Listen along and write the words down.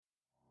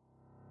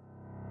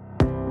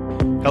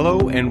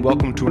Hello and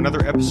welcome to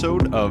another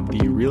episode of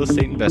the Real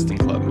Estate Investing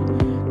Club,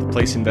 the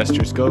place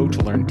investors go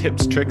to learn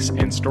tips, tricks,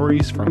 and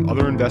stories from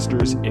other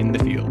investors in the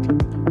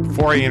field.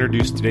 Before I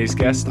introduce today's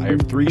guest, I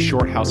have three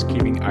short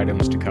housekeeping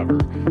items to cover.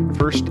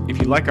 First, if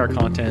you like our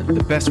content,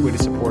 the best way to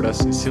support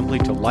us is simply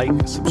to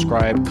like,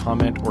 subscribe,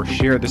 comment, or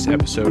share this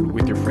episode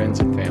with your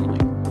friends and family.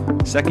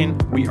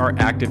 Second, we are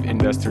active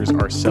investors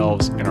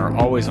ourselves and are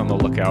always on the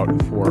lookout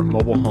for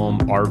mobile home,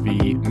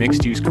 RV,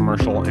 mixed-use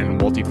commercial, and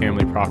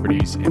multifamily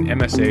properties in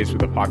MSAs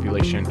with a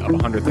population of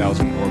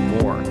 100,000 or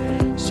more.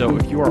 So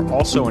if you are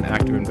also an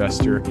active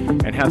investor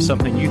and have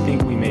something you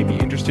think we may be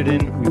interested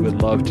in, we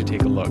would love to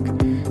take a look.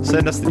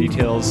 Send us the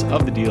details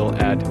of the deal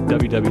at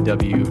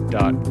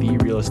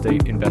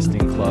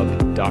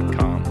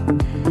www.therealestateinvestingclub.com.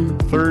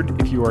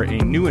 Third, if you are a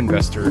new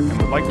investor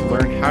and would like to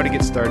learn how to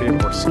get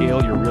started or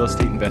scale your real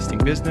estate investing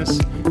business,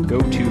 go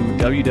to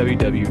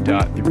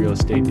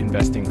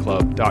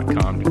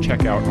www.therealestateinvestingclub.com to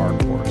check out our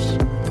course.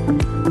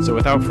 So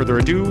without further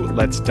ado,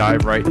 let's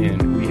dive right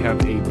in. We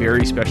have a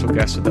very special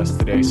guest with us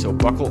today, so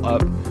buckle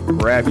up,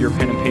 grab your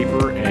pen and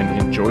paper,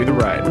 and enjoy the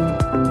ride.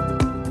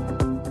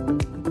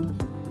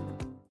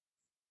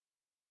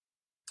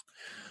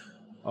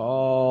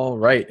 All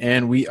right,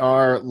 and we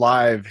are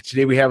live.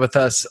 Today we have with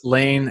us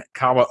Lane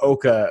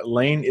Kawaoka.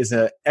 Lane is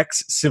an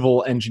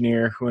ex-civil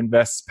engineer who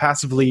invests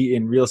passively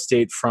in real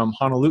estate from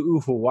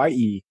Honolulu,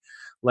 Hawaii.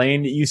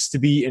 Lane used to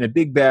be in a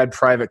big bad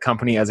private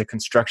company as a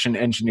construction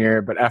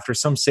engineer, but after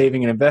some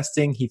saving and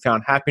investing, he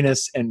found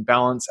happiness and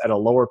balance at a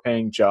lower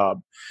paying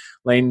job.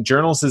 Lane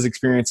journals his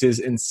experiences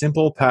in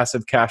Simple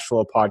Passive Cash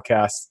Flow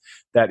podcast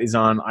that is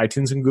on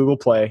iTunes and Google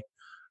Play.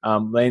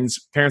 Lane's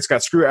parents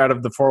got screwed out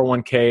of the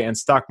 401k and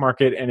stock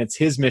market, and it's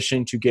his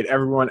mission to get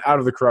everyone out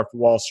of the corrupt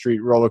Wall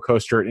Street roller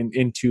coaster and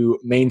into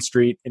Main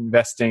Street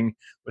investing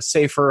with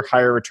safer,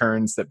 higher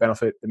returns that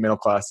benefit the middle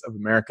class of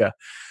America.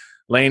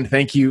 Lane,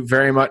 thank you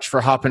very much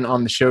for hopping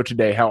on the show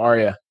today. How are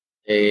you?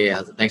 Hey,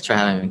 thanks for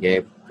having me,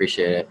 Gabe.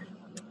 Appreciate it.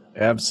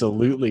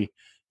 Absolutely.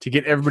 To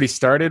get everybody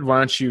started, why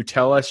don't you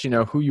tell us,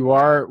 who you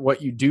are,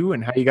 what you do,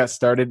 and how you got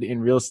started in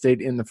real estate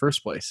in the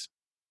first place?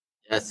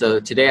 Yeah, so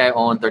today I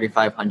own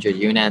 3,500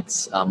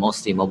 units,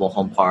 mostly mobile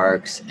home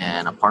parks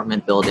and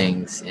apartment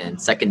buildings in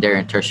secondary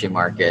and tertiary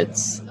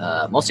markets,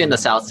 mostly in the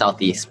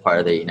southeast part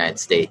of the United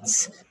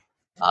States.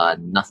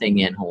 Nothing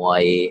in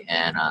Hawaii,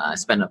 and I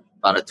spent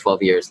about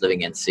 12 years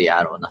living in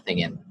Seattle, nothing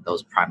in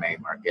those primary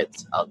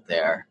markets out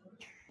there.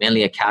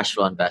 Mainly a cash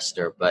flow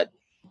investor, but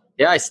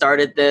yeah, I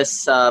started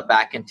this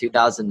back in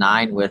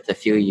 2009 with a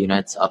few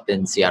units up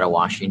in Seattle,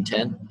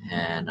 Washington,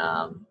 and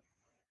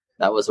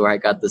that was where I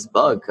got this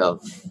bug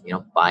of,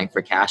 buying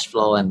for cash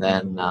flow. And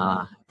then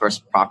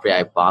first property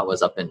I bought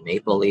was up in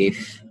Maple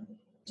Leaf,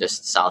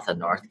 just south of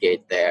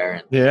Northgate there.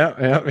 And yeah.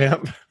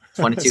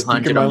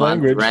 $2,200 a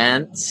month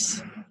rent,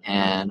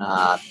 and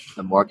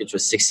the mortgage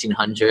was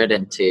 $1,600.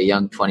 And to a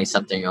young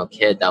 20-something-year-old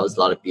kid, that was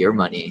a lot of beer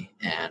money.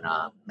 And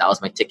that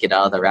was my ticket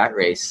out of the rat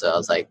race. So I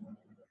was like,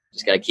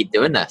 just got to keep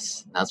doing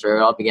this. And that's where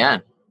it all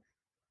began.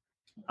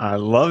 I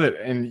love it.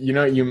 And,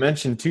 you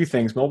mentioned two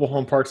things, mobile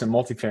home parks and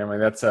multifamily.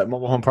 That's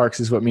mobile home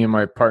parks is what me and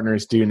my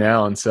partners do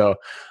now. And so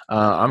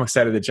I'm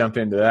excited to jump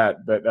into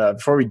that. But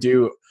before we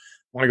do, I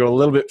want to go a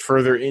little bit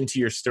further into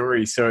your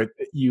story. So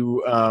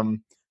you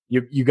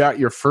got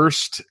your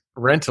first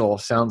rental,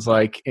 sounds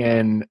like,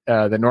 in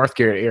the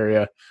Northgate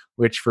area,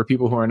 which for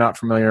people who are not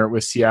familiar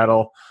with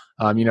Seattle,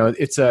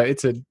 it's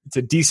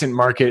a decent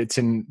market.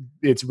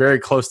 It's very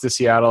close to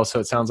Seattle. So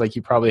it sounds like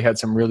you probably had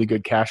some really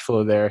good cash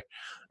flow there.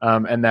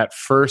 And that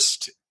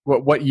first,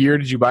 what year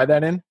did you buy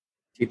that in?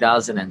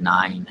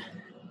 2009.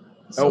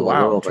 So oh,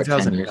 wow. Over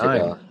 10 years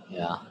ago.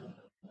 Yeah.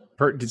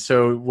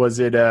 So was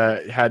it,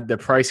 had the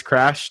price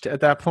crashed at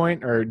that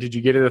point, or did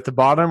you get it at the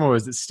bottom, or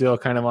was it still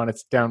kind of on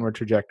its downward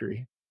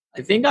trajectory?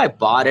 I think I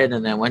bought it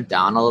and then went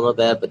down a little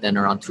bit, but then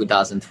around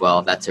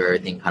 2012, that's where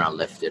everything kind of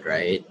lifted,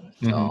 right?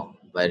 Mm-hmm. So,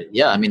 but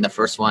yeah, the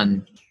first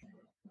one,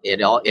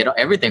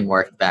 everything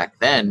worked back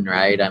then,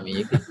 right?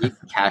 You could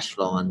cash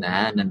flow on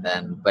that, and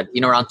then, but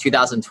around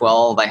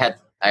 2012, I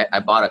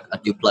bought a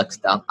duplex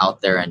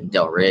out there in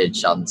Del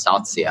Ridge, out in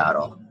South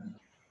Seattle,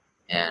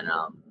 and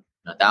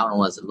that one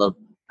was a little.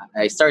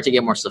 I started to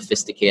get more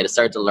sophisticated. I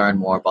started to learn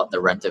more about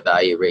the rent to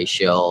value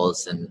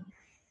ratios, and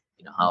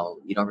how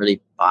you don't really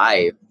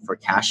buy for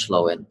cash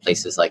flow in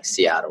places like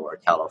Seattle or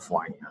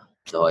California.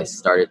 So I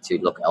started to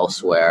look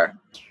elsewhere,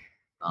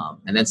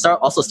 and then start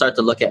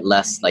to look at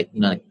less like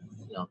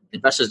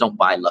investors don't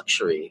buy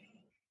luxury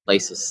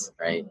places,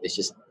 right? It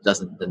just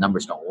the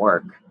numbers don't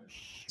work.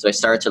 So I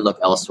started to look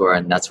elsewhere,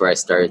 and that's where I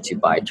started to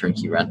buy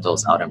turnkey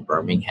rentals out in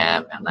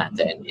Birmingham,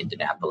 Atlanta, and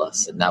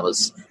Indianapolis. And that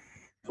was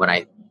when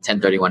I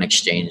 1031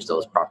 exchanged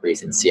those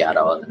properties in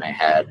Seattle, and then I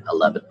had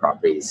 11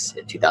 properties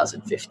in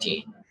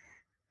 2015.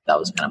 That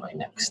was kind of my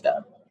next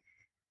step.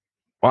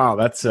 Wow,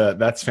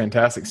 that's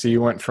fantastic. So you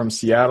went from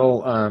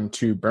Seattle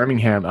to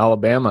Birmingham,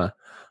 Alabama.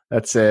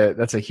 That's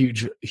a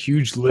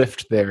huge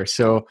lift there.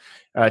 So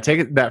take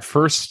it that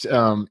first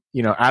out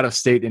of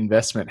state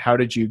investment. How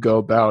did you go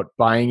about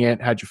buying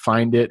it? How'd you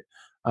find it?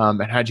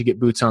 and how'd you get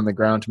boots on the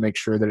ground to make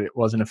sure that it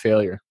wasn't a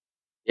failure?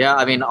 Yeah,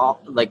 I mean,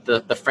 all like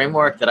the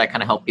framework that I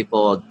kind of help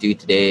people do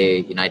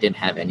today, I didn't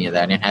have any of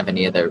that. I didn't have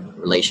any of the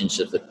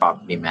relationships with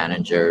property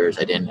managers.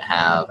 I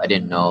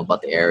didn't know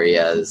about the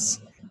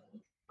areas.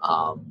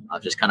 I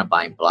was just kind of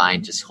buying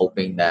blind, just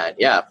hoping that,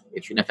 yeah,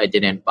 even if I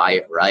didn't buy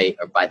it right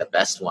or buy the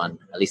best one,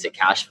 at least it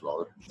cash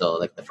flowed. So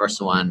like the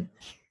first one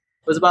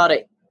was about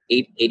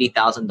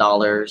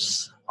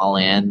 $80,000 all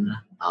in.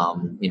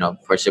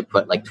 Of course, you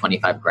put like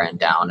 25 grand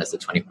down as a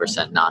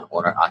 20%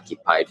 non-owner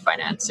occupied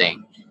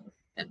financing.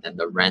 And then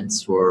the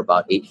rents were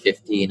about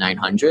 850,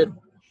 900.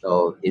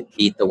 So it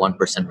beat the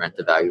 1% rent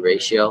to value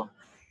ratio.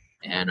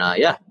 And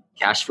yeah,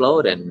 cash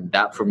flowed. And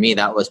that for me,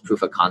 that was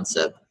proof of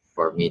concept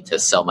for me to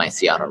sell my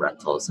Seattle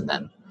rentals and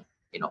then,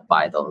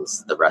 buy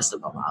the rest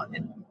of them out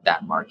in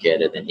that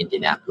market, and then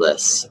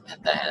Indianapolis,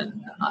 and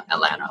then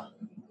Atlanta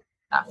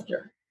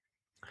after.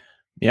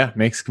 Yeah,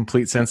 makes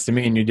complete sense to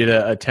me. And you did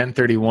a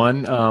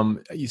 1031.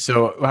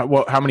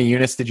 So how many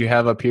units did you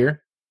have up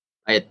here?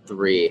 I had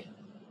three.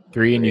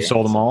 Three, and you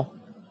sold them all?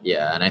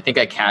 Yeah, and I think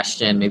I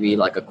cashed in maybe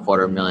like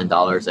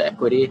 $250,000 of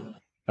equity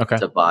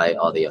to buy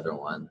all the other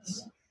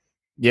ones.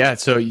 Yeah,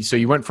 so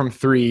you went from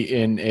three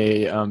in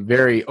a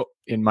very,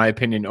 in my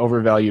opinion,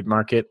 overvalued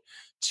market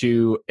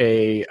to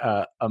a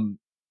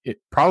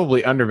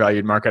probably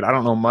undervalued market. I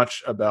don't know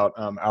much about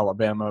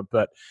Alabama,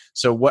 but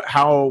so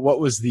what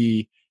was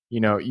the,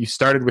 you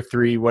started with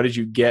three. What did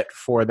you get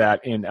for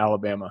that in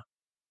Alabama?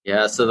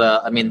 Yeah, so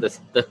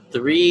the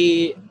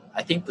three,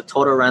 I think the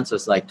total rents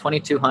was like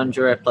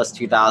 2,200 plus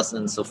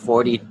 2,000, so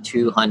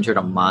 4,200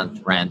 a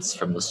month rents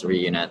from those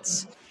three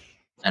units,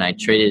 and I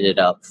traded it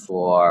up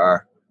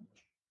for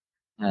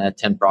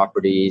 10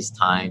 properties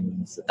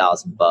times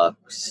 $1,000,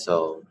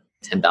 so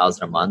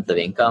 10,000 a month of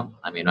income.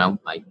 I mean, I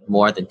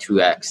more than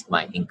 2x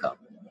my income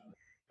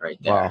right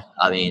there. Wow.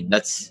 I mean,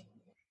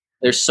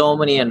 there's so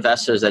many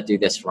investors that do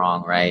this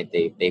wrong, right?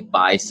 They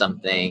buy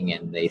something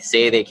and they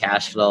say they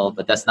cash flow,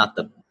 but that's not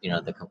the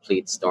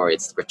complete story.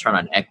 It's return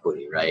on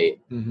equity, right?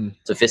 Mm-hmm.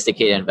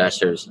 Sophisticated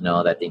investors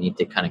know that they need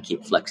to kind of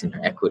keep flexing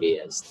their equity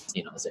as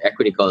the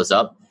equity goes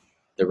up,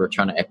 the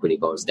return on equity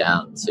goes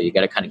down. So you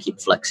got to kind of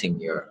keep flexing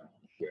your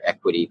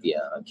equity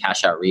via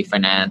cash out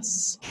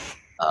refinance,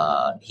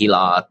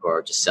 HELOC,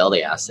 or just sell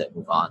the asset,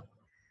 move on.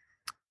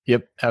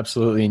 Yep,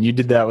 absolutely. And you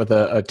did that with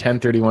a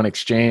 1031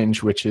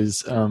 exchange, which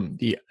is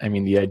the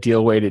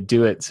ideal way to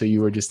do it. So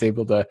you were just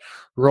able to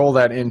roll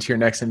that into your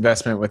next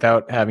investment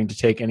without having to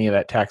take any of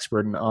that tax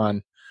burden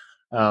on.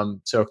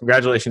 So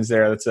congratulations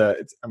there.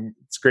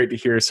 It's great to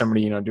hear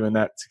somebody doing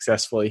that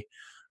successfully.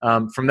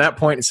 From that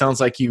point, it sounds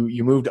like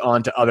you moved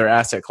on to other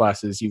asset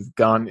classes. You've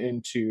gone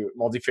into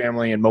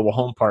multifamily and mobile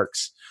home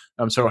parks.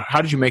 So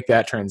how did you make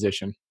that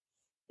transition?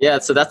 Yeah,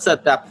 so that's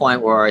at that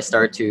point where I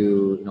started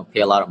to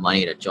pay a lot of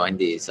money to join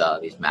these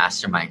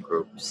mastermind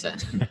groups,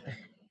 and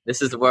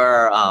this is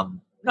where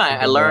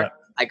I learned.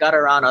 I got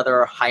around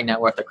other high net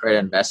worth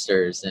accredited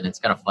investors, and it's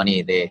kind of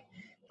funny. A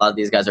lot of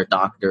these guys are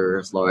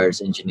doctors,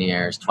 lawyers,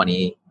 engineers,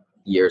 20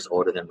 years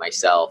older than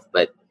myself,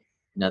 but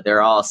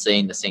they're all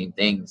saying the same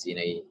things.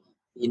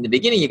 In the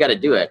beginning, you got to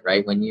do it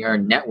right when your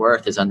net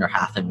worth is under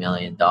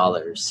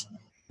 $500,000.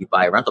 You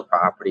buy a rental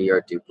property or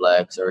a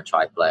duplex or a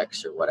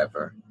triplex or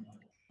whatever.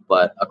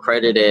 But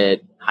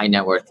accredited high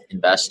net worth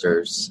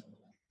investors,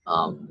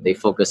 they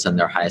focus on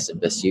their highest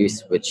and best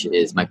use, which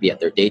might be at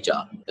their day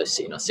job, this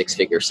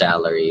 6-figure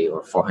salary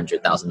or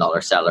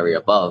 $400,000 salary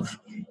above,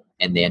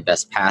 and they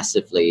invest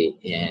passively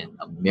in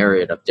a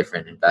myriad of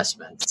different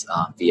investments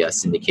via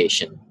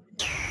syndication,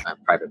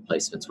 private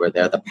placements, where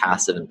they're the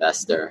passive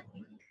investor.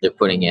 They're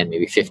putting in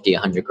maybe 50,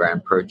 100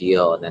 grand per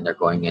deal, and then they're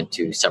going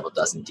into several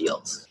dozen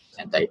deals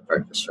and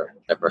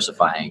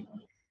diversifying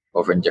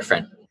over in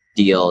different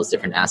deals,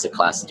 different asset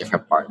classes,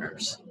 different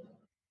partners.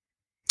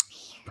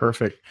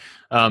 Perfect.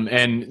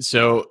 And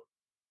so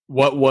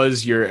what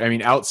was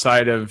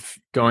outside of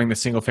going the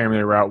single family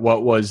route,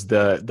 what was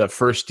the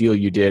first deal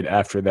you did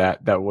after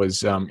that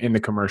was in the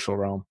commercial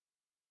realm?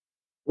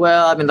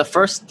 Well, the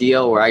first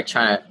deal where I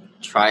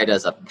tried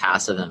as a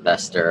passive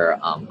investor,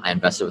 I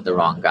invested with the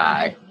wrong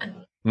guy.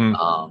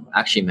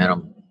 Actually met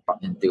him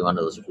through one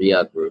of those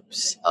RIA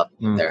groups up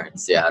there in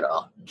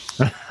Seattle.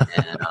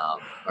 And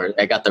or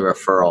I got the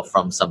referral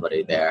from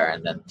somebody there,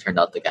 and then turned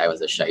out the guy was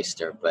a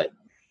shyster. But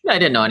I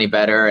didn't know any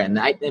better. And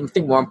I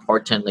think more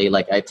importantly,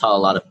 like I tell a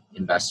lot of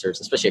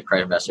investors, especially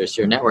accredited investors,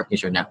 your network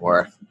is your net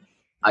worth.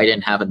 I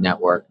didn't have a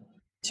network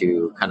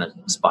to kind of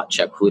spot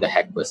check who the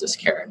heck was this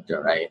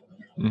character, right?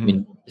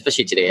 Mm-hmm.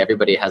 Especially today,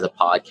 everybody has a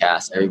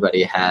podcast,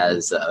 everybody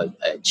has a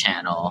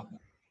channel,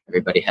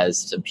 everybody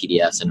has some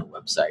PDFs and a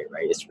website,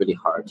 right? It's really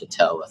hard to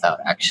tell without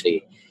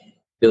actually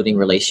building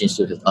relationships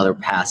with other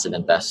passive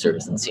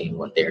investors and seeing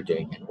what they're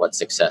doing and what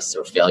success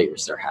or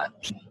failures they're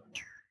having.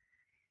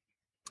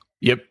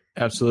 Yep,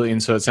 absolutely.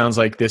 And so it sounds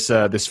like this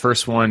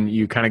first one,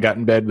 you kind of got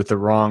in bed with the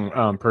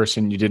wrong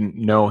person. You didn't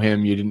know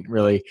him. You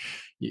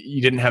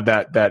didn't have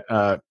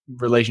that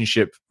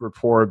relationship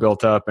rapport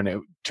built up, and it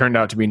turned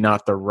out to be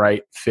not the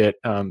right fit.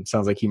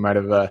 Sounds like he might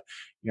have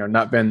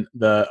not been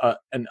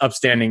an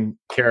upstanding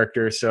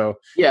character. So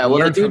Yeah, you well,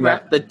 learn from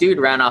that. the dude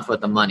ran off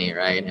with the money,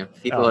 right? And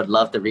if people Oh. would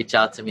love to reach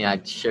out to me,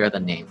 I'd share the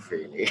name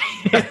freely.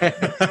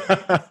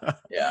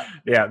 Yeah,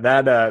 Yeah,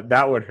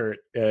 that would hurt.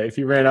 If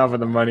you ran off with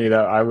the money,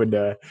 that I would,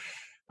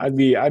 I'd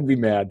be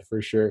mad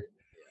for sure.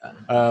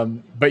 yeah.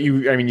 But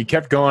you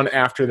kept going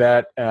after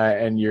that,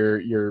 and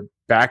you're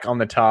back on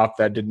the top.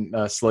 That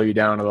didn't slow you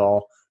down at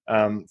all.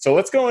 So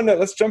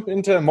let's jump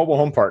into mobile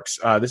home parks.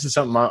 This is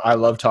something I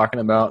love talking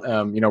about.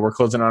 We're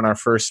closing on our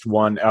first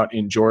one out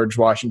in George,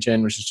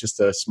 Washington, which is just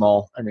a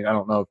small, I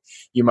don't know if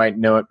you might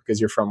know it because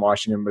you're from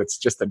Washington, but it's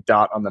just a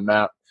dot on the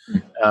map.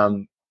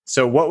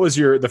 So what was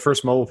the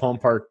first mobile home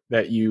park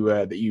that you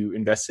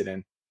invested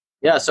in?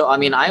 Yeah, so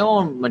I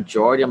own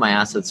majority of my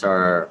assets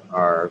are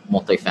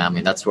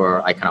multifamily. That's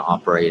where I kind of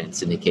operate and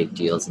syndicate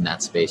deals in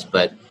that space.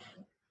 But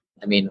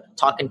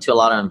talking to a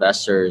lot of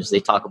investors, they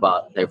talk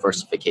about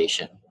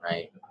diversification,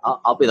 right?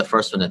 I'll be the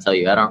first one to tell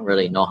you I don't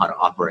really know how to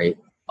operate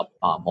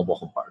mobile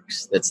home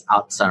parks. That's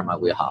outside of my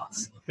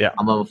wheelhouse. Yeah,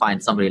 I'm gonna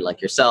find somebody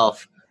like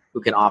yourself who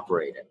can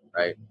operate it,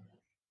 right?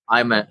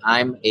 I'm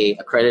a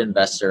accredited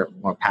investor,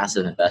 more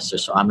passive investor,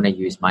 so I'm going to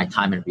use my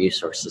time and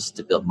resources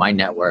to build my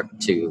network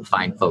to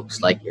find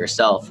folks like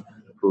yourself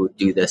who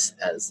do this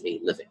as a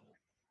living,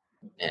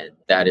 and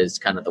that is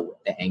kind of the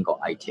angle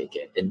I take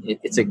it. And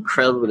it's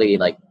incredibly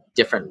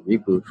different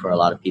reboot for a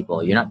lot of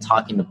people. You're not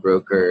talking to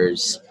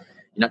brokers,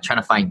 you're not trying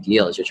to find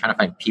deals, you're trying to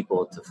find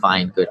people to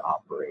find good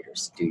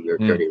operators to do your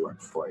dirty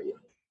work for you.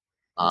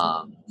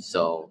 I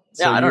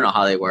don't know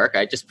how they work.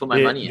 I just put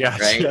my money in,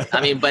 right?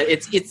 But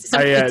it's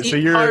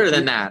harder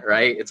than that,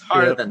 right? It's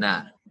harder than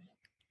that,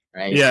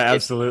 right? Yeah,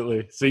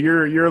 absolutely. So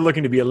you're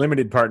looking to be a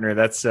limited partner.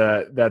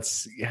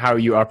 That's how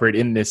you operate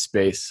in this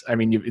space.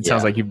 It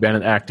sounds like you've been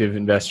an active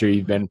investor,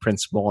 you've been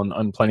principal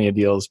on plenty of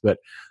deals, but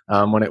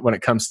when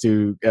it comes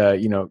to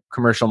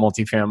commercial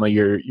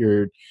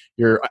multifamily,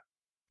 you're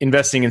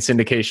investing in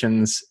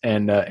syndications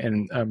and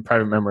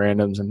private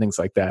memorandums and things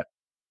like that.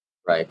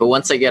 Right. But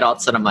once I get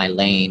outside of my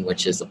lane,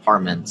 which is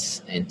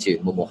apartments,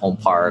 into mobile home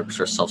parks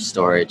or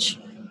self-storage,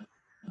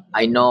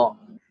 I know,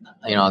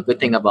 a good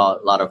thing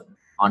about a lot of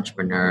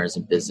entrepreneurs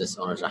and business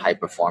owners or high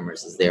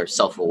performers is they're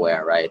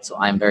self-aware, right? So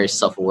I'm very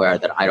self-aware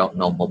that I don't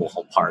know mobile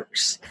home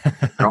parks.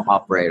 I don't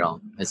operate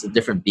them. It's a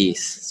different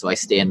beast. So I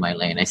stay in my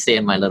lane. I stay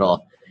in my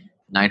little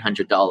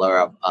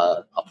 $900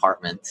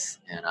 apartment,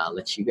 and I'll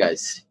let you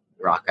guys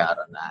rock out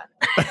on that.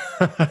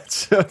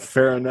 That's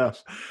fair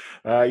enough.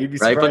 You'd be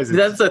right, but surprised.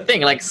 that's the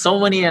thing. So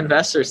many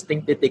investors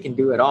think that they can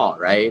do it all,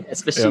 right?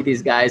 Especially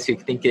these guys who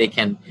think they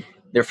can.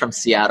 They're from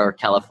Seattle or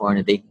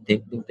California. They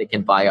think they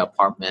can buy an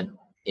apartment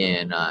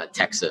in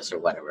Texas or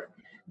whatever.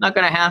 Not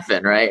going to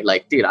happen, right?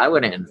 Dude, I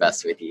wouldn't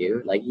invest with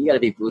you. You got to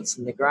be boots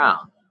in the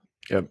ground.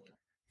 Yep.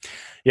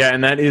 Yeah,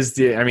 and that is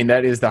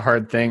the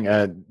hard thing.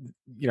 Out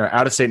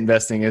of state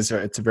investing it's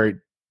a very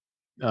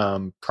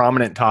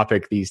prominent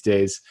topic these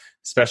days,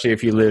 especially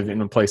if you live in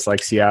a place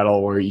like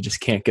Seattle where you just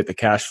can't get the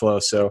cash flow.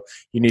 So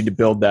you need to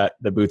build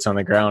the boots on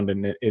the ground,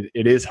 and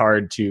it is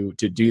hard to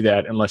do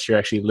that unless you're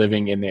actually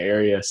living in the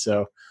area.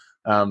 So,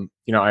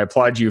 I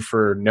applaud you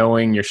for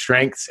knowing your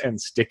strengths and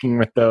sticking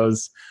with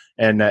those,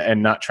 and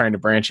not trying to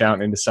branch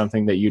out into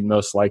something that you'd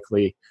most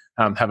likely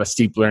have a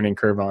steep learning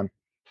curve on.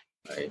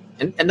 Right.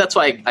 And that's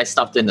why I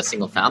stopped doing the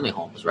single family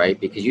homes, right?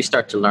 Because you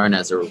start to learn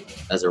as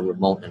a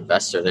remote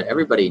investor that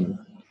everybody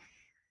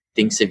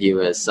thinks of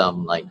you as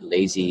some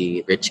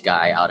lazy rich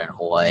guy out in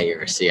Hawaii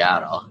or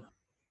Seattle,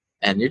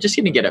 and you're just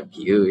going to get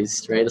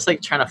abused, right? It's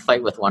like trying to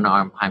fight with one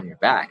arm behind your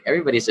back.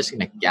 Everybody's just going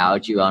to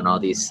gouge you on all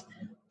these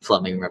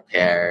plumbing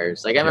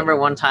repairs. I remember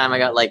one time I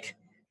got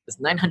this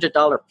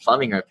 $900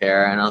 plumbing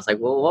repair, and I was like,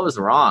 well, what was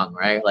wrong,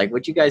 right?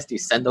 What'd you guys do?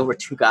 Send over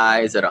two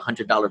guys at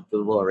 $100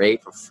 billable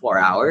rate for 4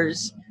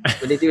 hours?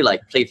 What they do?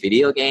 Play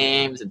video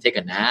games and take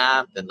a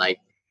nap and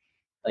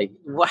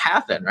what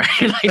happened,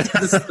 right?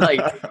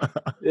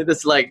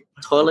 This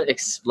toilet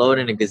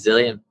exploded in a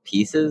gazillion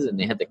pieces, and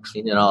they had to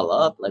clean it all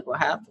up. What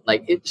happened?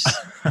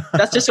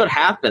 That's just what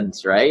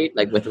happens, right?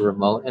 With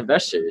remote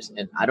investors,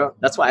 and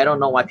that's why I don't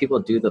know why people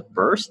do the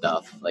BRRRR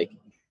stuff.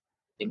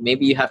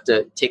 Maybe you have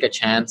to take a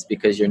chance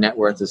because your net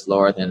worth is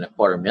lower than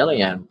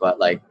 $250,000, but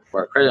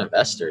for accredited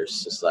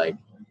investors, just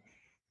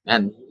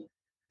man,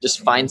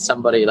 just find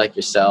somebody like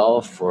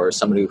yourself or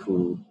somebody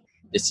who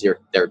it's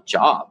their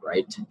job,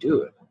 right, to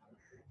do it.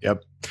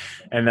 Yep.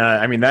 And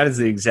that is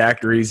the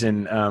exact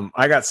reason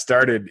I got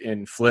started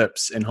in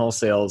flips and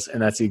wholesales.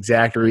 And that's the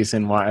exact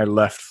reason why I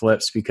left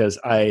flips, because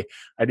I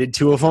did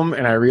 2 of them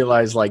and I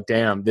realized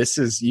damn, this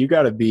is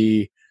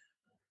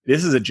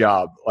a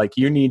job.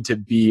 You need to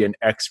be an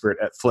expert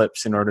at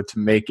flips in order to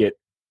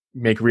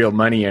make real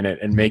money in it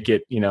and make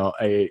it,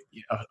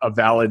 a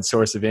valid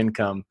source of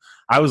income.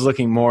 I was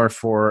looking more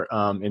for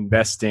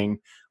investing.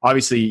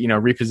 Obviously,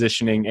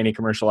 repositioning any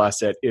commercial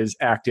asset is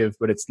active,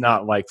 but it's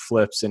not like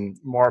flips, and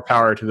more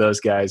power to those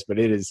guys. But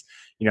it is,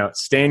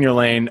 stay in your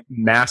lane,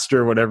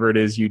 master whatever it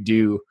is you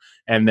do,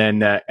 and then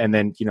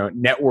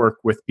network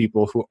with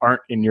people who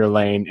aren't in your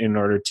lane in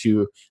order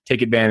to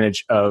take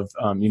advantage of,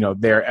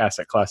 their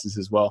asset classes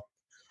as well.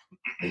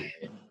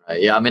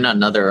 Yeah, I'm in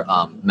another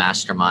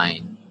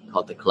mastermind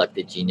called the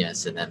Collected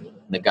Genius, and then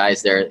the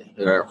guys there,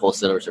 they're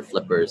wholesalers or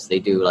flippers. They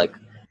do like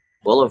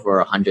well over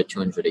 100,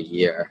 200 a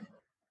year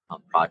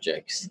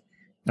projects.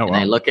 Oh, And I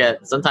wow. look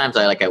at sometimes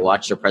I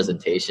watch their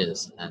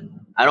presentations, and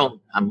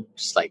I'm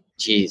just like,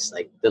 geez,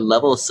 like the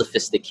level of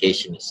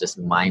sophistication is just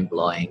mind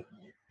blowing.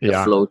 The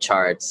Yeah. flow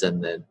charts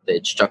and the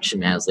instruction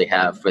manuals they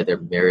have for their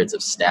myriads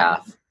of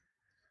staff.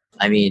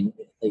 I mean,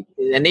 like,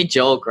 and they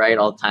joke, right,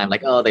 all the time,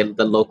 like, oh,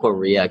 the local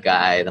RIA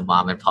guy, the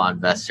mom and pop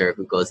investor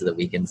who goes to the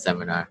weekend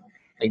seminar.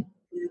 Like,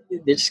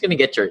 they're just gonna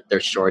get their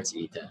shorts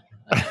eaten.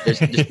 Like,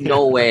 there's Yeah.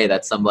 no way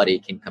that somebody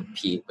can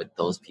compete with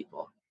those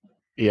people.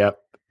 Yep.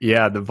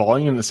 Yeah, the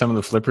volume that some of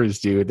the flippers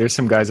do. There's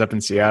some guys up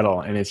in Seattle,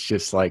 and it's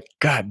just like,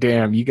 God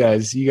damn, you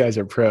guys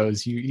are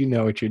pros. You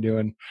know what you're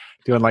doing.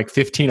 Doing like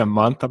 15 a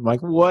month. I'm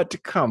like,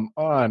 what? Come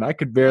on. I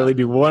could Yeah. barely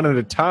do one at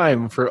a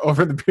time for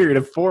over the period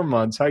of 4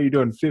 months. How are you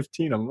doing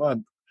 15 a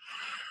month?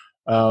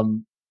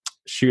 Um,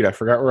 shoot, I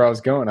forgot where I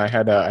was going. I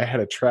had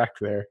a track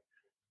there.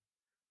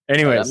 But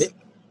Anyways,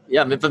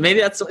 yeah, but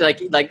maybe that's like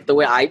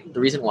the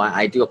reason why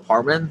I do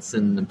apartments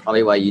and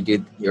probably why you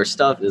do your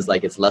stuff is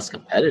like it's less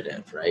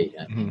competitive, right?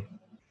 I mhm. mean,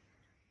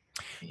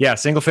 Yeah,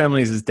 single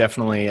families is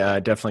definitely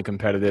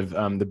competitive.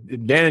 The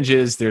advantage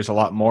is there's a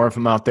lot more of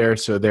them out there,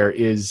 so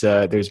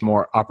there's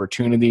more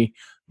opportunity.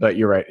 But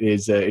you're right,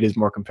 it is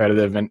more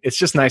competitive, and it's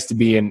just nice to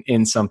be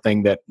in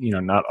something that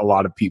not a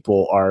lot of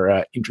people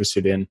are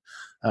interested in.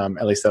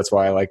 At least that's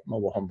why I like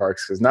mobile home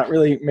parks, because not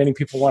really many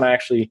people want to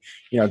actually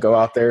go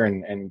out there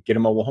and get a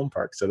mobile home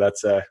park. So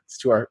that's it's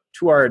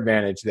to our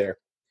advantage there.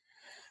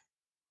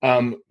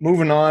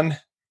 Moving on,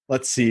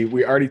 let's see.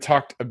 We already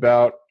talked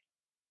about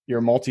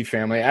your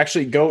multifamily.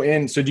 Actually, go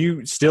in. So, do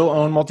you still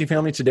own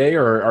multifamily today,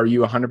 or are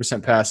you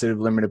 100% passive,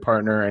 limited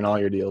partner in all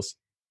your deals?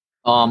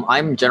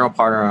 I'm general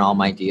partner in all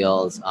my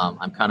deals.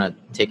 I'm kind of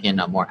taking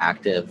a more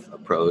active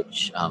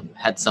approach.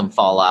 Had some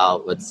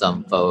fallout with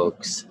some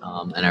folks,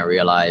 and I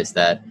realized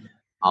that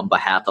on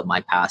behalf of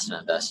my passive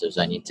investors,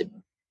 I need to,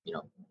 you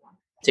know,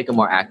 take a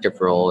more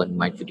active role in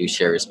my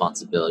fiduciary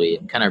responsibility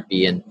and kind of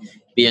be in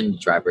the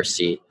driver's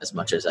seat as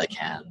much as I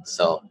can.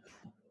 So,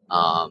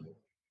 um,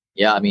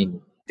 yeah, I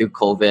mean, through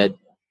COVID,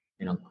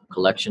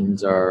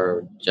 collections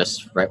are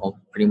just right,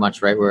 pretty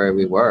much right where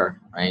we were,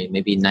 right?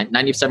 Maybe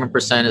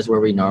 97% is where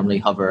we normally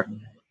hover.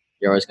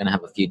 You're always going to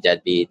have a few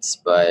deadbeats,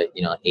 but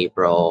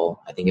April,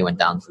 I think it went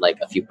down to like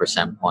a few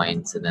percent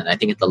points, and then I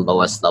think at the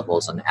lowest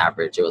levels on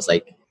average, it was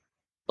like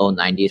low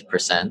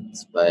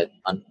 90%. But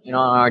on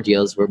our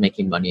deals, we're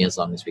making money as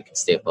long as we can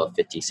stay above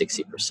 50,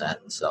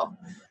 60%. So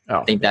I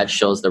Oh, think yeah, that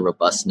shows the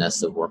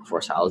robustness of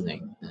workforce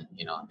housing. And,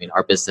 I mean,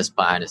 our business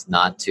plan is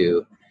not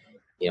to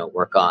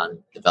work on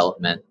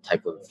development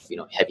type of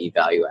heavy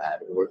value add.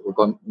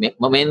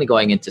 We're mainly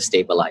going into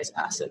stabilized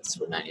assets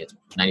where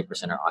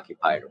 90% are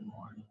occupied or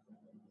more.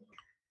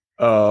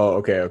 Oh,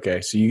 okay,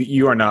 okay. So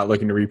you are not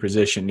looking to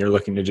reposition. You're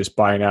looking to just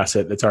buy an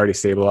asset that's already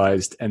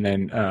stabilized, and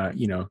then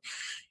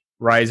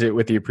rise it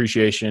with the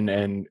appreciation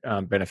and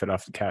benefit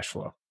off the cash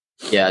flow.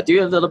 Yeah,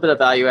 do a little bit of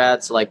value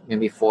add, so like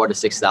maybe $4,000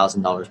 to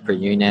 $6,000 per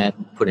unit.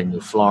 Put in new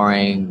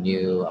flooring,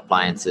 new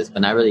appliances,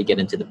 but not really get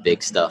into the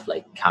big stuff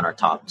like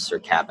countertops or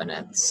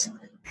cabinets.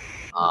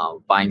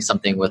 Buying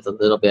something with a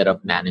little bit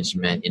of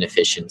management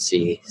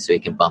inefficiency, so you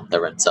can bump the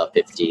rents up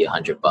 50,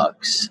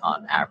 $100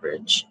 on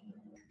average.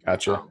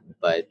 Gotcha.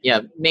 But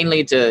yeah,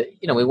 mainly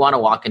we want to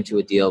walk into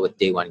a deal with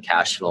day one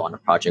cash flow on a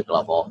project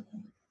level,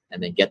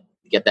 and then get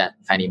that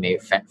Fannie Mae,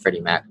 Freddie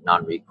Mac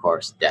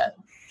non-recourse debt.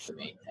 The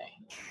main thing.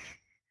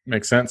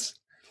 Makes sense.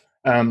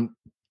 Um,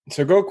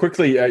 so go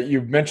quickly.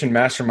 You've mentioned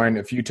mastermind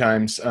a few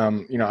times.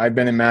 I've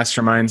been in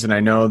masterminds, and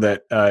I know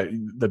that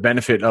the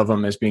benefit of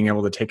them is being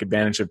able to take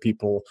advantage of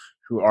people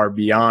who are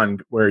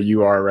beyond where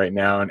you are right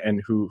now,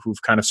 and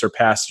who've kind of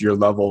surpassed your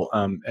level,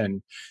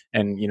 and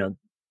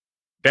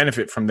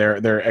benefit from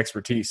their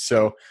expertise.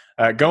 So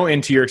go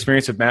into your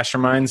experience with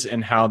masterminds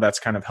and how that's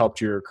kind of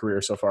helped your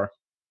career so far.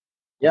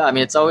 Yeah, I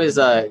mean, it's always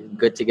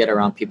good to get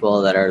around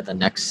people that are the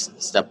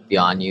next step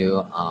beyond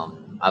you.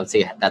 I would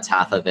say that's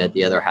half of it.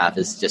 The other half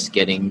is just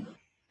getting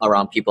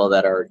around people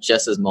that are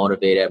just as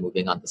motivated,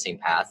 moving on the same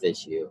path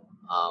as you.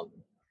 Um,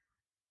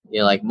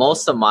 like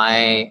most of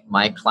my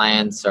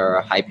clients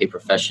are high pay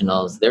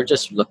professionals. They're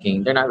just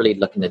looking. They're not really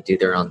looking to do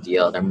their own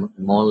deal. They're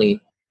mainly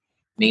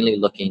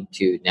looking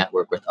to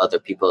network with other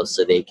people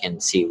so they can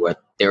see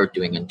what they're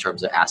doing in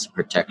terms of asset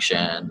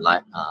protection,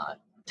 like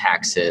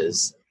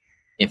taxes,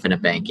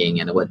 infinite banking,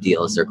 and what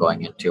deals they're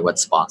going into, what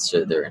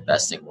sponsor they're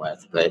investing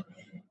with. But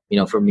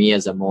for me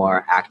as a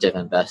more active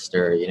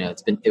investor,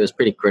 it was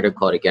pretty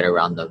critical to get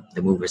around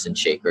the movers and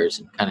shakers,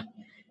 and kind of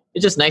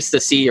it's just nice to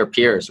see your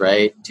peers,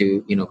 right?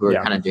 To who are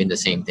Yeah. kind of doing the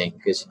same thing,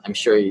 because I'm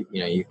sure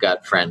you've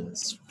got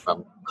friends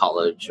from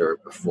college or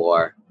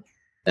before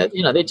that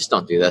they just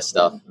don't do that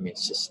stuff. I mean,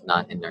 it's just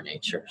not in their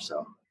nature.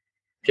 So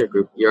peer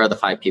group, you're the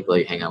 5 people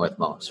you hang out with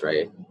most,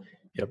 right?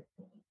 Yep.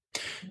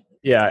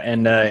 Yeah,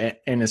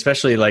 and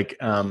especially like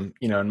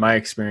in my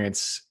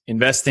experience,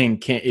 investing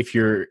can't if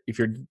you're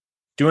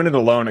doing it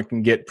alone, it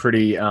can get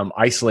pretty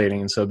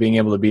isolating. And so being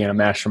able to be in a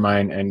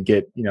mastermind and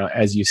get,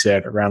 as you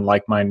said, around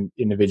like-minded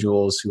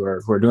individuals who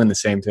are doing the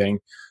same thing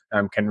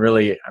can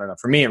really, I don't know,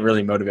 for me, it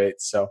really motivates.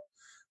 So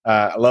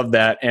I love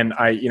that. And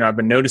I've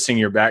been noticing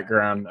your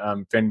background.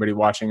 If anybody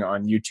watching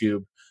on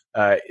YouTube,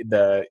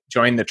 the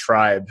join the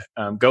tribe,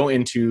 go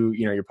into,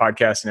 your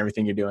podcast and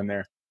everything you're doing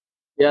there.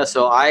 Yeah,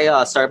 so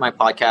I started my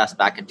podcast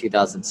back in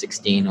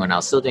 2016 when I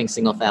was still doing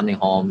single family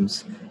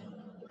homes.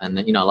 And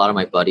then, a lot of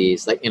my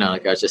buddies, like I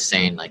was just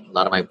saying, like a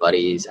lot of my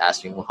buddies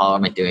ask me, well, how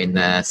am I doing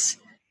this?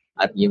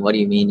 What do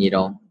you mean you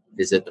don't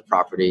visit the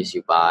properties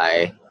you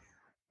buy?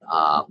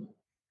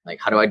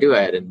 Like, how do I do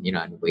it? And,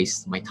 and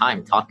waste my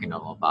time talking to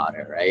them about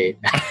it, right?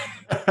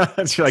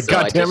 So you're like,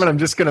 God damn it, I'm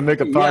just going to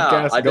make a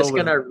podcast. Yeah, I'm just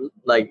going to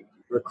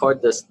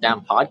record this damn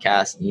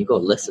podcast and you go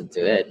listen to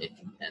it.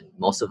 And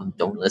most of them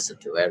don't listen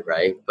to it,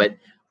 right? But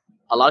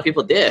a lot of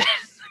people did,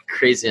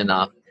 crazy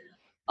enough.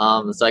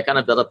 So I kind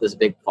of built up this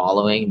big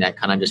following that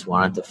kind of just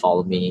wanted to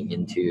follow me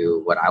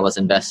into what I was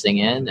investing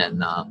in.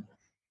 And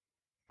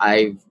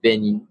I've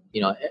been,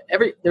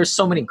 there's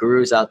so many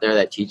gurus out there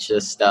that teach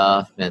this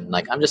stuff. And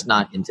I'm just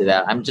not into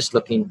that. I'm just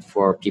looking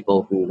for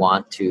people who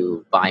want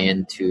to buy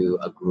into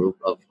a group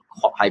of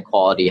high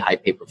quality, high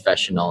paid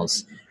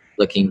professionals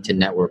looking to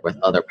network with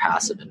other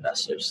passive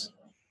investors.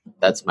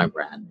 That's my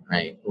brand,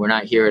 right? We're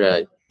not here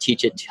to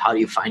teach it how do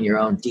you find your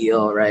own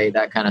deal, right?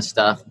 That kind of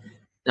stuff.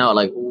 No,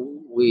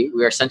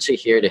 we're essentially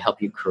here to help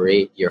you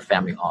create your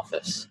family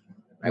office,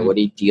 right? Mm-hmm.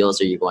 What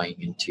deals are you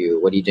going into?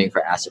 What are you doing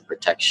for asset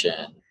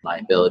protection,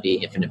 liability,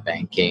 infinite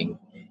banking?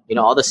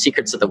 All the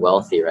secrets of the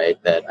wealthy,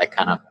 right? That I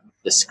kind of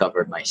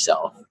discovered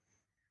myself.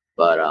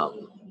 But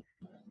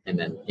and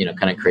then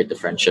kind of create the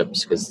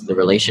friendships, because the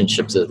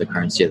relationships are the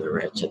currency of the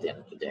rich at the end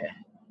of the day.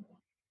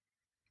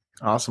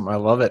 Awesome. I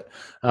love it.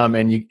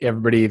 And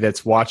everybody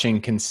that's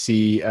watching can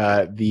see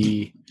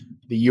the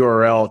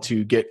URL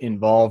to get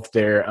involved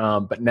there.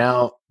 But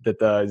now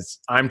that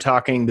I'm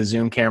talking, the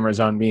Zoom camera is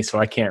on me, so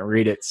I can't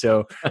read it.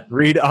 So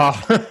read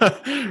off,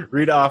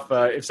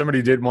 if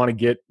somebody did want to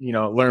get,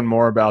 learn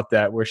more about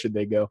that, where should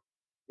they go?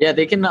 Yeah,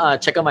 they can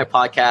check out my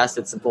podcast.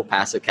 It's Simple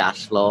Passive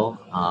Cash Flow,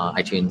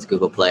 iTunes,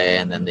 Google Play.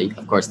 And then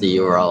of course the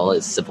URL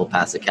is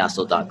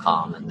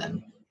simplepassivecashflow.com. And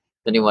then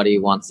if anybody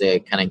wants to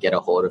kind of get a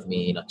hold of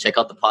me, check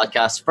out the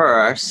podcast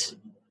first,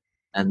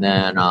 and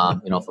then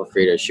feel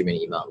free to shoot me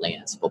an email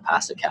at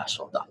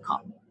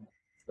simplepassivecashflow.com.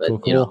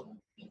 But cool.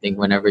 I think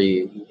whenever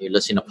you're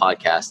listening to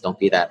podcasts, don't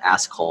be that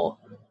asshole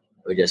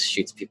who just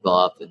shoots people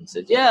up and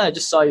says, "Yeah, I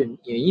just saw your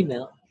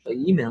email. I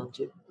emailed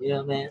you,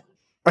 man."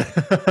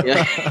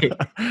 Yeah.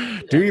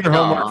 Do your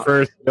homework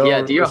first.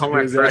 Yeah, do your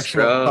homework first,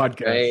 bro.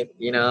 Podcast. Right?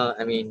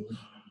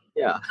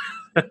 Yeah.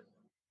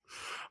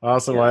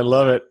 Awesome. Yeah. I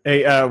love it.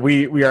 Hey,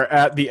 we are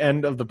at the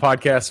end of the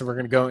podcast, and we're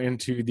going to go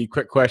into the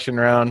quick question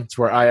round. It's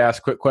where I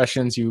ask quick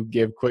questions. You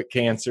give quick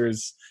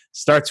answers.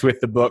 Starts with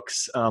the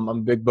books. I'm a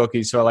big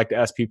bookie, so I like to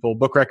ask people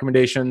book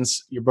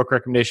recommendations, your book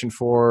recommendation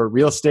for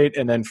real estate,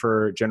 and then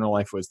for general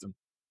life wisdom.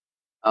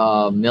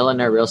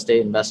 Millionaire Real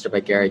Estate Investor by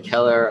Gary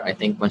Keller. I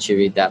think once you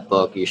read that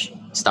book, you should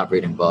stop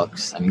reading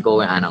books. I mean, go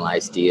and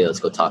analyze deals,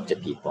 go talk to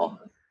people.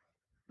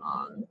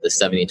 The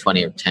 70,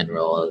 20, or 10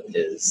 rule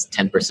is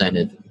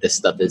 10% of this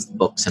stuff is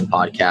books and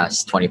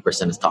podcasts,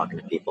 20% is talking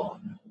to people,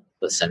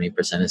 but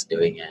 70% is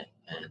doing it.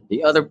 And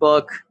the other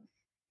book,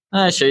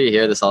 I'm sure you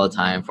hear this all the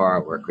time, 4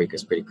 Hour Work Week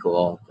is pretty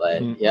cool.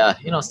 But yeah,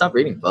 stop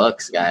reading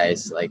books,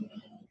 guys.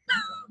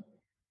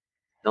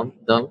 Don't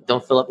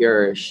fill up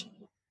your,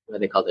 what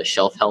they call the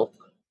shelf help.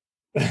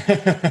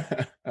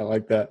 I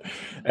like that.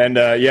 And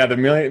the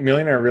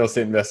Millionaire Real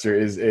Estate Investor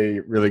is a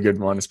really good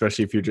one,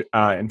 especially if you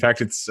in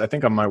fact, I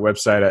think on my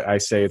website I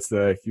say it's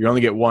if you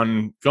only read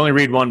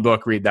one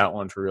book, read that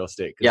one for real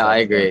estate. Yeah, I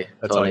agree.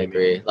 Totally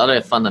agree. A lot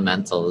of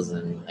fundamentals,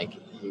 and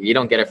you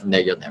don't get it from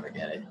there, you'll never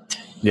get it.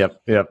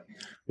 Yep.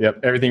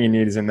 Everything you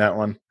need is in that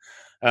one.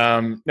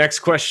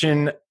 Next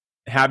question.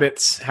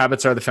 Habits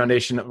are the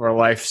foundation of our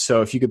life.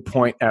 So if you could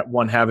point at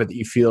one habit that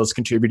you feel has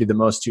contributed the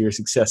most to your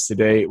success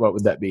today, what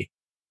would that be?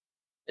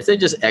 I'd say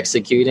just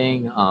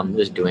executing,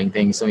 just doing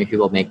things. So many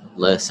people make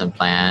lists and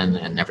plan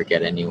and never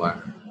get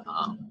anywhere.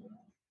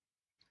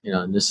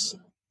 Just a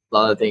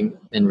lot of things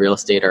in real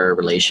estate are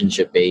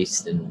relationship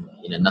based, and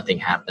nothing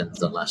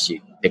happens unless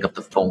you pick up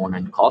the phone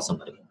and call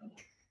somebody.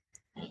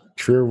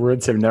 True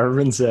words have never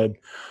been said.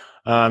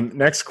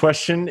 Next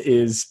question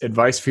is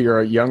advice for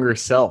your younger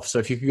self. So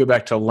if you could go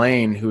back to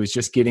Lane, who is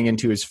just getting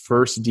into his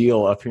first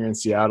deal up here in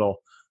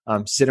Seattle,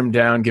 sit him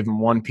down, give him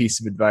one piece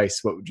of advice,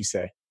 what would you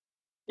say?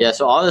 Yeah,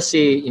 so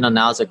obviously,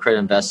 now as a credit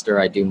investor,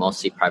 I do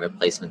mostly private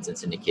placements and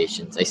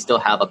syndications. I still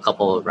have a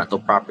couple of rental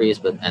properties,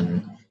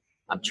 and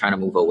I'm trying to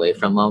move away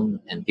from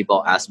them. And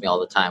people ask me all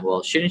the time,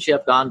 well, shouldn't you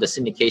have gone to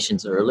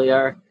syndications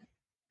earlier?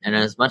 And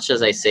as much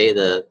as I say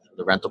the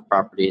rental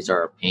properties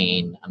are a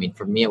pain, I mean,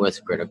 for me, it was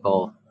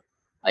critical.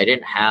 I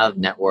didn't have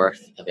net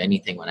worth of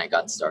anything when I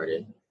got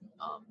started.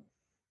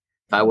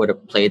 If I would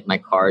have played my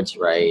cards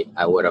right,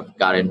 I would have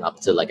gotten up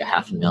to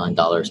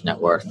 $500,000 net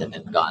worth and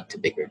then gone to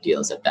bigger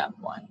deals at that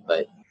point.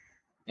 But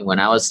when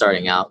I was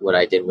starting out, what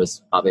I did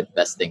was probably the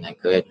best thing I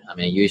could. I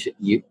mean,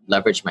 you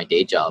leverage my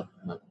day job.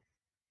 For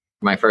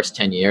my first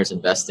 10 years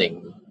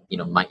investing,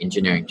 my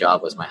engineering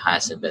job was my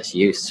highest and best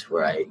use,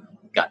 where I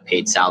got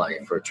paid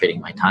salary for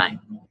trading my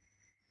time.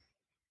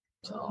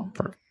 So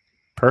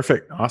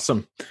perfect.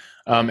 Awesome.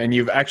 And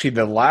you've actually,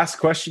 the last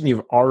question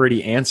you've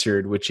already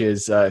answered, which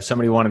is if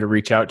somebody wanted to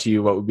reach out to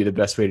you, what would be the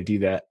best way to do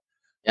that?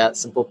 Yeah,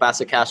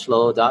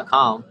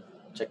 simplepassivecashflow.com.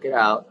 Check it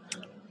out.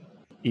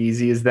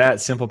 Easy as that,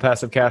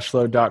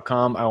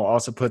 simplepassivecashflow.com. I will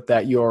also put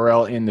that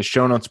URL in the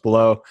show notes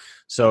below.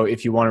 So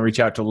if you want to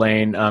reach out to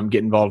Lane,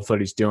 get involved with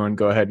what he's doing,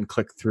 go ahead and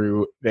click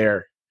through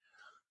there.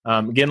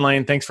 Again,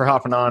 Lane, thanks for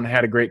hopping on.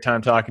 Had a great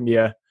time talking to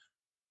you.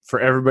 For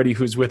everybody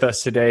who's with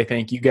us today,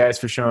 thank you guys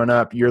for showing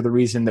up. You're the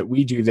reason that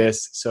we do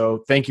this.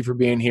 So thank you for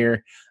being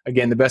here.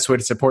 Again, the best way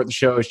to support the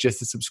show is just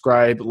to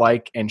subscribe,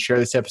 like, and share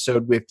this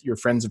episode with your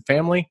friends and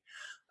family.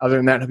 Other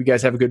than that, hope you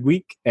guys have a good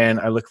week, and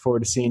I look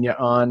forward to seeing you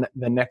on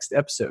the next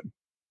episode.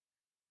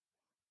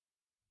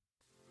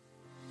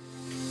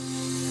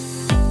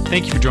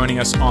 Thank you for joining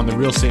us on the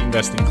Real Estate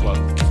Investing Club.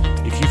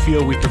 If you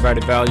feel we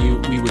provided value,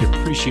 we would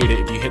appreciate it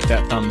if you hit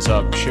that thumbs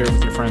up, share it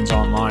with your friends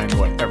online,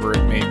 whatever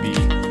it may be.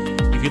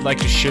 If you'd like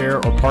to share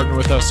or partner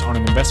with us on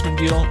an investment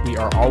deal, we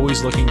are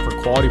always looking for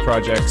quality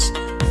projects.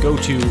 Go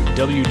to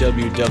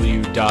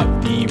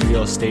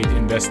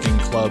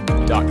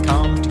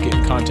www.therealestateinvestingclub.com to get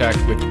in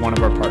contact with one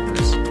of our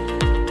partners.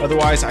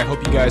 Otherwise, I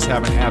hope you guys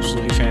have an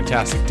absolutely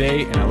fantastic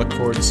day, and I look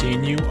forward to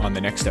seeing you on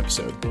the next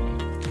episode.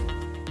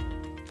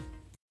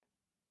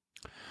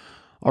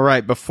 All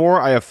right, before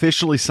I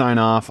officially sign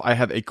off, I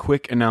have a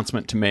quick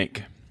announcement to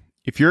make.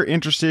 If you're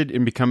interested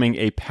in becoming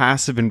a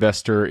passive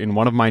investor in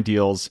one of my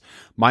deals,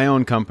 my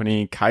own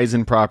company,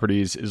 Kaizen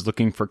Properties, is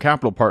looking for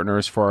capital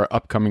partners for our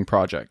upcoming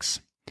projects.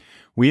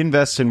 We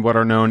invest in what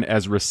are known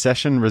as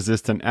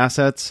recession-resistant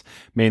assets,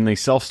 mainly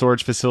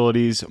self-storage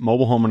facilities,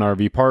 mobile home and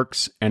RV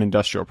parks, and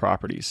industrial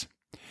properties.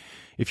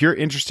 If you're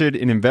interested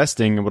in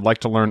investing and would like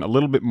to learn a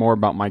little bit more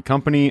about my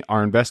company,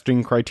 our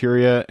investing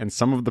criteria, and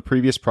some of the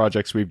previous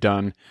projects we've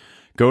done,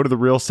 go to the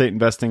Real Estate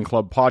Investing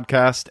Club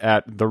podcast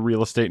at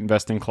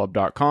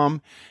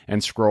therealestateinvestingclub.com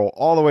and scroll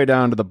all the way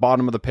down to the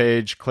bottom of the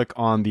page. Click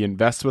on the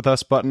Invest With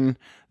Us button.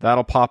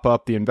 That'll pop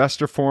up the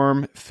investor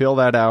form. Fill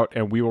that out,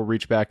 and we will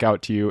reach back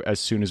out to you as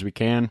soon as we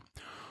can.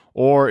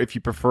 Or if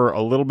you prefer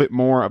a little bit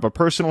more of a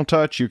personal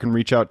touch, you can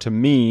reach out to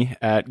me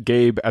at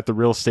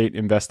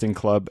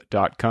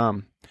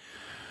gabe@therealestateinvestingclub.com.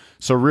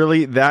 So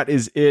really, that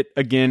is it.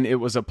 Again, it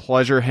was a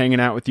pleasure hanging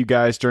out with you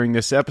guys during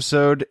this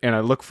episode, and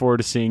I look forward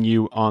to seeing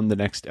you on the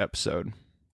next episode.